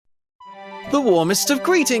The warmest of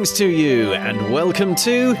greetings to you, and welcome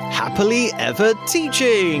to Happily Ever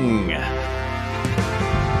Teaching.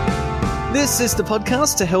 This is the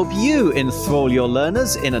podcast to help you enthrall your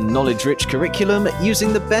learners in a knowledge-rich curriculum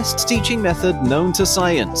using the best teaching method known to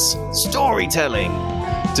science, storytelling.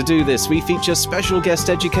 To do this, we feature special guest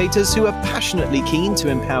educators who are passionately keen to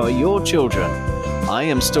empower your children. I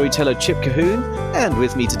am storyteller Chip Cahoon, and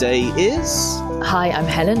with me today is... Hi, I'm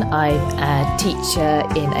Helen. I'm a teacher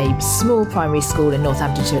in a small primary school in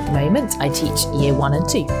Northamptonshire at the moment. I teach year 1 and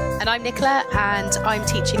 2. And I'm Nicola, and I'm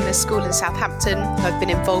teaching in a school in Southampton. I've been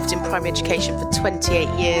involved in primary education for 28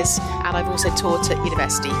 years, and I've also taught at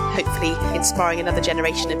university, hopefully inspiring another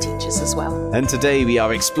generation of teachers as well. And today we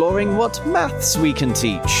are exploring what maths we can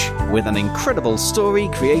teach, with an incredible story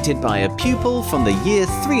created by a pupil from the year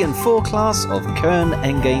 3 and 4 class of Kern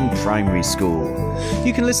Engane Primary School.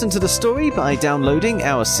 You can listen to the story by downloading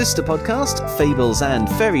our sister podcast, Fables and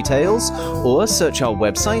Fairy Tales, or search our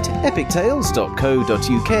website,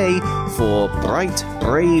 epictales.co.uk, for Bright,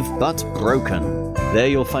 Brave But Broken. There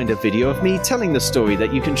you'll find a video of me telling the story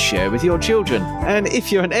that you can share with your children. And if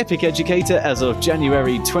you're an EPIC educator as of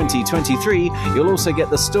January 2023, you'll also get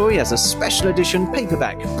the story as a special edition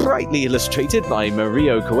paperback, brightly illustrated by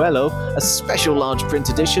Mario Coelho, a special large print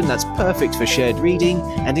edition that's perfect for shared reading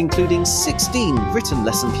and including 16 written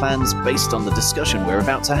lesson plans based on the discussion we're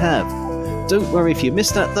about to have. Don't worry if you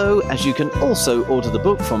missed that though, as you can also order the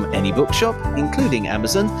book from any bookshop, including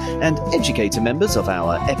Amazon, and educator members of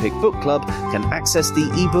our Epic Book Club can access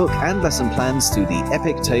the ebook and lesson plans through the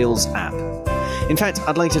Epic Tales app. In fact,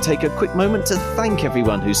 I'd like to take a quick moment to thank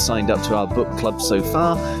everyone who's signed up to our book club so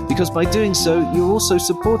far, because by doing so, you're also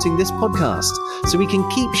supporting this podcast, so we can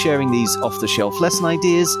keep sharing these off-the-shelf lesson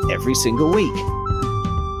ideas every single week.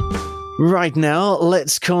 Right now,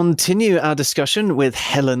 let's continue our discussion with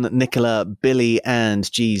Helen, Nicola, Billy, and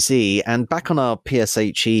GZ. And back on our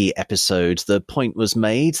PSHE episode, the point was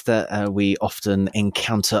made that we often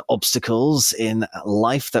encounter obstacles in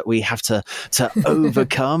life that we have to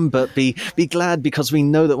overcome, but be glad because we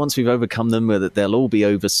know that once we've overcome them, that they'll all be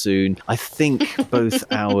over soon. I think both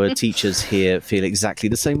our teachers here feel exactly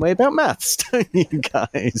the same way about maths, don't you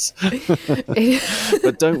guys?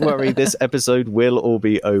 But don't worry, this episode will all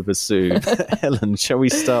be over soon. Helen, shall we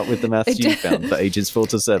start with the maths you found for ages 4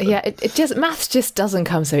 to 7? Yeah, maths just doesn't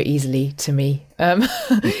come so easily to me.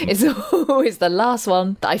 It's always the last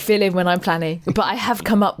one that I fill in when I'm planning. But I have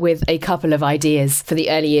come up with a couple of ideas for the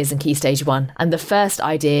early years in Key Stage 1. And the first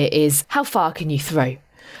idea is, how far can you throw?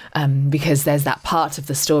 Because there's that part of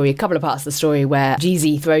the story, a couple of parts of the story where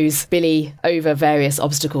GZ throws Billy over various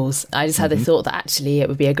obstacles. I just had the thought that actually it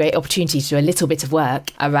would be a great opportunity to do a little bit of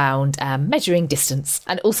work around measuring distance.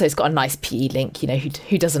 And also it's got a nice PE link, you know,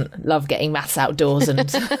 who doesn't love getting maths outdoors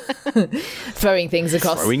and throwing things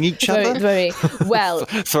across. Throwing each other?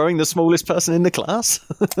 Throwing the smallest person in the class?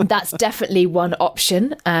 That's definitely one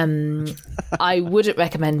option. I wouldn't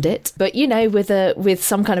recommend it, but you know, with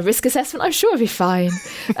some kind of risk assessment, I'm sure it'd be fine.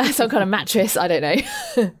 Some kind of mattress, I don't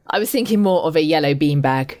know. I was thinking more of a yellow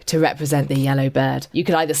beanbag to represent the yellow bird. You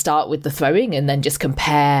could either start with the throwing and then just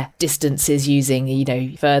compare distances using, you know,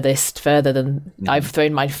 further than I've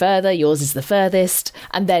thrown mine further, yours is the furthest.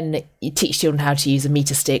 And then you teach children how to use a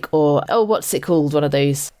meter stick or, what's it called? One of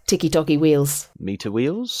those ticky-tocky wheels. Meter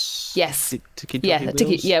wheels? Yes. Ticky-tocky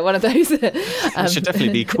wheels? One of those. It should definitely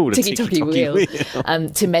be called a ticky-tocky wheel.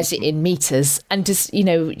 To measure in meters. And just, you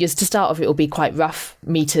know, just to start off, it will be quite rough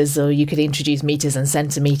meters, or you could introduce meters and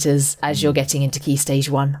centimeters as you're getting into Key Stage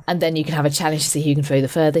 1. And then you can have a challenge to see who can throw the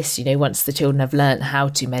furthest. You know, once the children have learnt how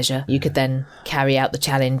to measure, you could then carry out the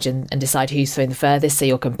challenge and decide who's throwing the furthest. So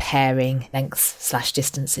you're comparing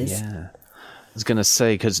lengths/distances. Yeah. I was going to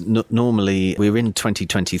say, because normally we're in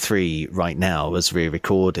 2023 right now as we're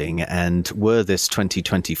recording, and were this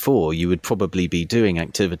 2024, you would probably be doing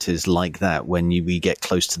activities like that when we get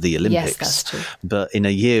close to the Olympics. Yes, that's true. But in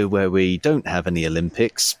a year where we don't have any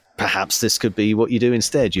Olympics, perhaps this could be what you do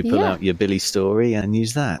instead. You pull out your Billy story and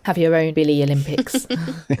use that. Have your own Billy Olympics.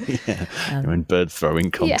 Your own bird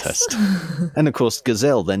throwing contest. Yes. And of course,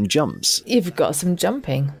 Gazelle then jumps. You've got some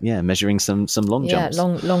jumping. Yeah, measuring some long jumps. Yeah,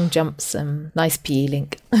 long jumps. Nice PE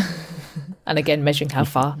link. And again, measuring how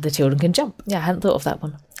far the children can jump. Yeah, I hadn't thought of that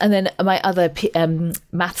one. And then my other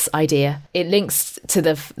maths idea, it links to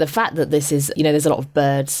the fact that this is, you know, there's a lot of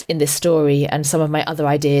birds in this story, and some of my other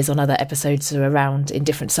ideas on other episodes are around, in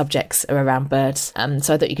different subjects, are around birds.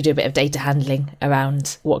 So I thought you could do a bit of data handling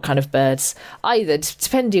around what kind of birds, either,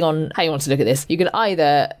 depending on how you want to look at this, you can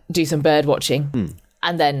either do some bird watching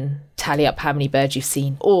and then tally up how many birds you've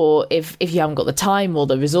seen. Or if you haven't got the time or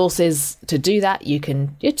the resources to do that, you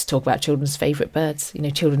can just talk about children's favourite birds.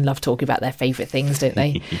 Children love talking about their favourite things, don't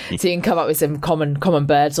they? So you can come up with some common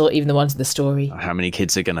birds, or even the ones in the story. How many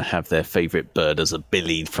kids are going to have their favourite bird as a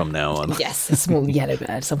billy from now on? Yes, a small yellow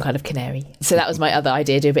bird, some kind of canary. So that was my other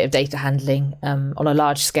idea, do a bit of data handling on a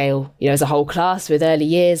large scale, as a whole class with early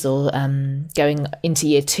years, or going into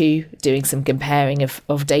year 2, doing some comparing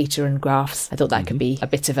of data and graphs. I thought that could be a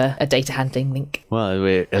bit of a data handling link.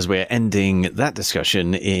 Well, as we're ending that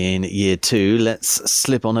discussion in year 2, let's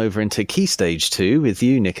slip on over into Key Stage 2 with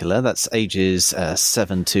you, Nicola. That's ages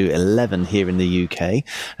 7 to 11 here in the UK.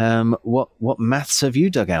 What maths have you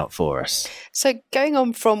dug out for us? So going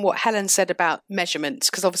on from what Helen said about measurements,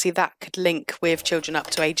 because obviously that could link with children up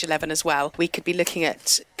to age 11 as well, we could be looking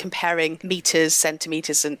at comparing metres,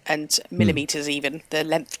 centimetres and millimetres even, the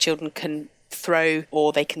length children can throw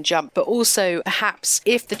or they can jump, but also perhaps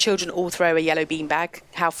if the children all throw a yellow beanbag,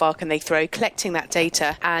 how far can they throw, collecting that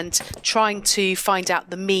data and trying to find out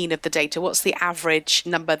the mean of the data. What's the average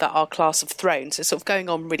number that our class have thrown? So sort of going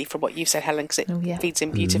on really from what you said, Helen, because it feeds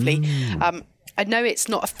in beautifully. I know it's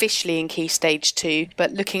not officially in Key Stage 2,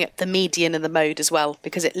 but looking at the median and the mode as well,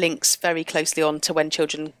 because it links very closely on to when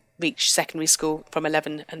children reach secondary school from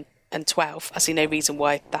 11 and 12. I see no reason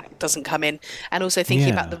why that doesn't come in. And also thinking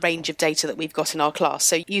about the range of data that we've got in our class.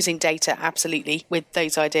 So using data absolutely with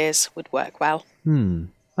those ideas would work well.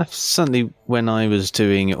 Certainly, when I was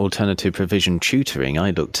doing alternative provision tutoring,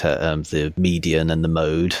 I looked at the median and the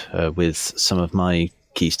mode with some of my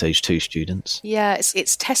Key Stage 2 students. Yeah,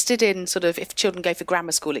 it's tested in sort of if children go for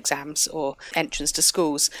grammar school exams or entrance to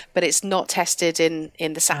schools, but it's not tested in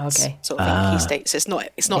the SATs sort of in Key Stage. So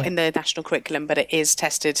it's not in the national curriculum, but it is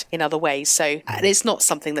tested in other ways. So it's not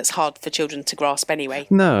something that's hard for children to grasp anyway.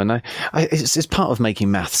 No, and it's part of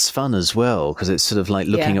making maths fun as well, because it's sort of like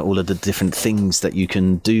looking at all of the different things that you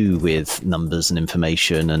can do with numbers and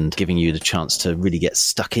information and giving you the chance to really get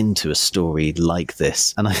stuck into a story like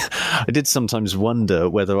this. And I did sometimes wonder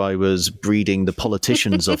whether I was breeding the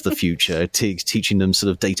politicians of the future, teaching them sort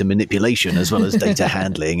of data manipulation as well as data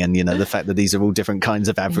handling, and the fact that these are all different kinds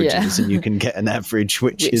of averages, and you can get an average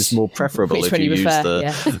which is more preferable if you use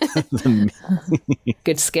the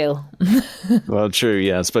good skill. Well, true,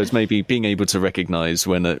 yeah. I suppose maybe being able to recognise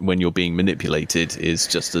when you're being manipulated is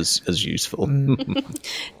just as useful.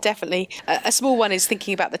 Definitely. A small one is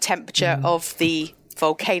thinking about the temperature of the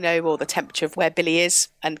volcano or the temperature of where Billy is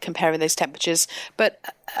and comparing those temperatures. But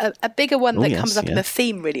a bigger one that comes up in the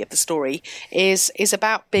theme really of the story is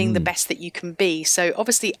about being the best that you can be. So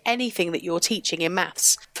obviously anything that you're teaching in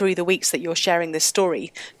maths through the weeks that you're sharing this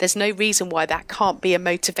story, there's no reason why that can't be a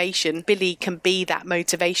motivation. Billy can be that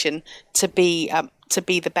motivation to be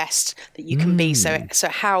the best that you can be. So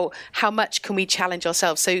how much can we challenge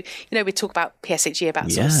ourselves? So, we talk about PSHE about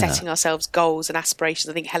sort of setting ourselves goals and aspirations.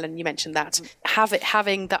 I think, Helen, you mentioned that.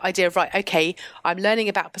 Having that idea of, right, okay, I'm learning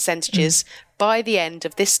about percentages. By the end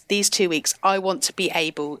of these 2 weeks, I want to be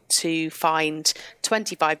able to find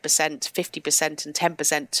 25%, 50% and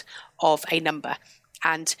 10% of a number,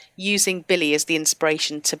 and using Billy as the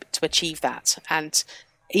inspiration to achieve that. And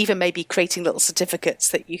even maybe creating little certificates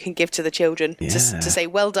that you can give to the children to say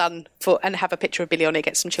well done and have a picture of Billy on it,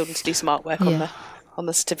 get some children to do some artwork on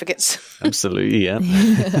the certificates. Absolutely, yeah.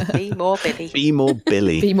 Be more Billy. Be more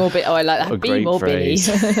Billy. Be more Billy. Oh, I like that. What a great more phrase.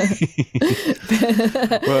 Billy.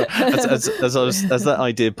 Well, as that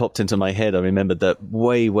idea popped into my head, I remembered that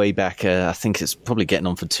way back, I think it's probably getting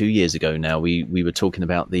on for 2 years ago now, we were talking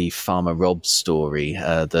about the Farmer Rob story,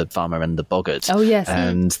 the farmer and the boggart. Oh, yes.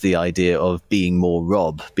 And the idea of being more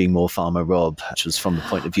Rob, being more Farmer Rob, which was from the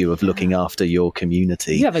point of view of looking after your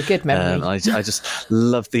community. You have a good memory. I just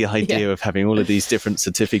love the idea of having all of these different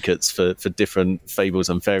certificates for different fables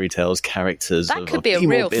and fairy tales characters. That could be a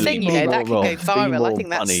real thing, that could go viral. I think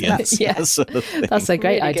that's a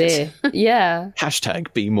great idea. Yeah.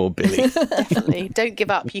 Hashtag be more Billy. Definitely. Don't give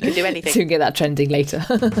up. You can do anything. So we can get that trending later.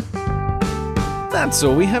 That's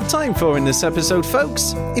all we have time for in this episode,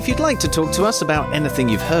 folks. If you'd like to talk to us about anything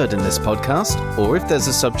you've heard in this podcast, or if there's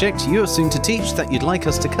a subject you're soon to teach that you'd like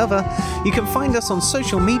us to cover, you can find us on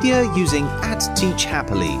social media using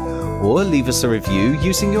 @TeachHappily, or leave us a review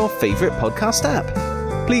using your favourite podcast app.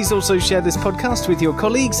 Please also share this podcast with your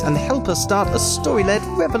colleagues and help us start a story-led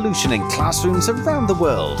revolution in classrooms around the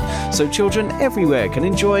world, so children everywhere can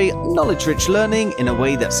enjoy knowledge-rich learning in a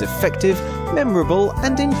way that's effective, memorable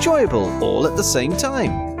and enjoyable all at the same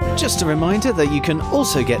time. Just a reminder that you can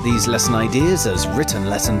also get these lesson ideas as written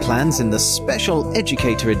lesson plans in the special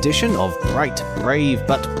educator edition of Bright, Brave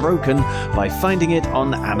but Broken by finding it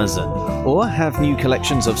on Amazon. Or have new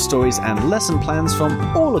collections of stories and lesson plans from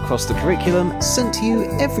all across the curriculum sent to you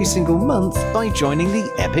every single month by joining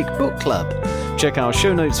the Epic Book Club. Check our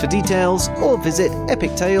show notes for details or visit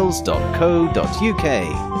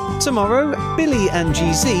epictales.co.uk. Tomorrow, Billy and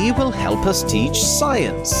GZ will help us teach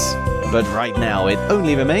science. But right now, it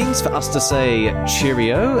only remains for us to say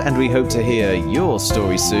cheerio, and we hope to hear your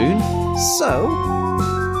story soon. So,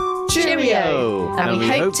 cheerio! And we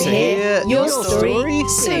hope to hear your story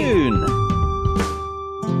soon.